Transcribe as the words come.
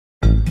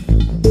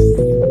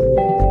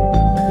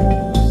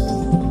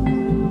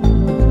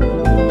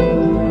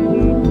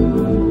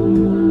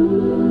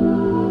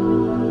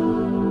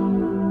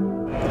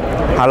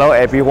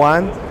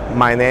everyone,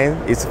 my name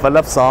is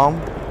Philip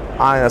Song.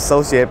 I'm an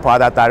Associate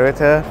Product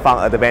Director from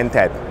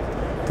Advantech.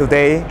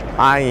 Today,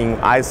 I'm in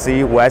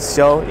ISC West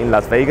Show in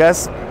Las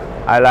Vegas.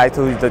 I'd like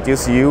to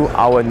introduce you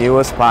our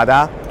newest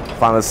product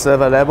from the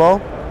server level.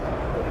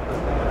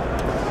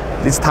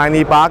 This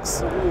tiny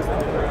box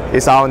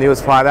is our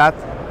newest product.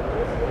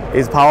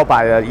 It's powered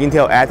by the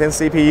Intel Atom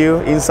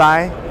CPU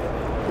inside.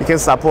 You can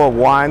support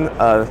one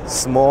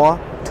small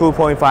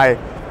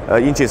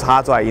 2.5 inches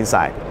hard drive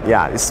inside.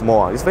 Yeah, it's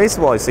small. It's very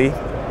small, you see?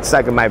 It's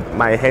like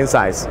my hand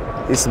size.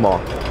 It's small.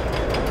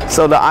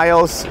 So the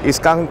I/Os is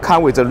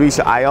come with the rich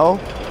I/O.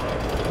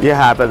 You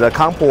have the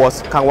COM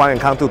ports, COM 1 and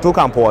COM 2, two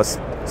COM ports.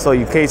 So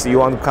in case you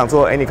want to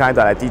control any kind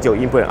of like digital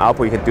input and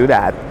output, you can do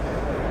that.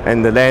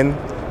 And then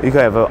you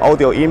can have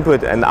audio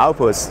input and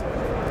outputs.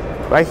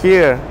 Right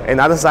here,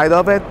 another side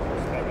of it,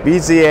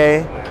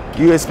 VGA,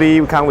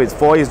 USB, we come with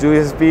 4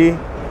 USB.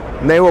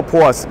 Network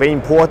ports, very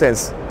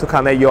important to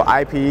connect your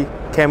IP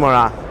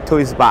camera to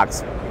this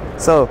box.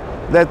 So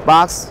that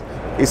box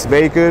is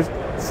very good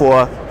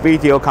for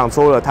video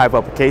controller type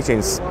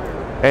applications.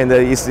 And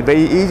it's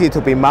very easy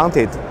to be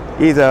mounted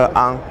either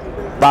on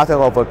bottom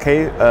of a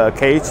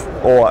cage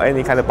or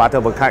any kind of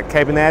bottom of a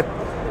cabinet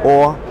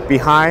or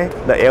behind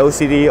the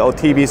LCD or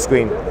TV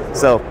screen.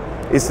 So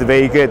it's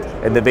very good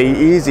and very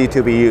easy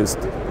to be used.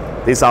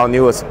 This is our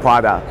newest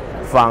product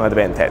from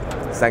Advantech.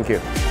 Thank you.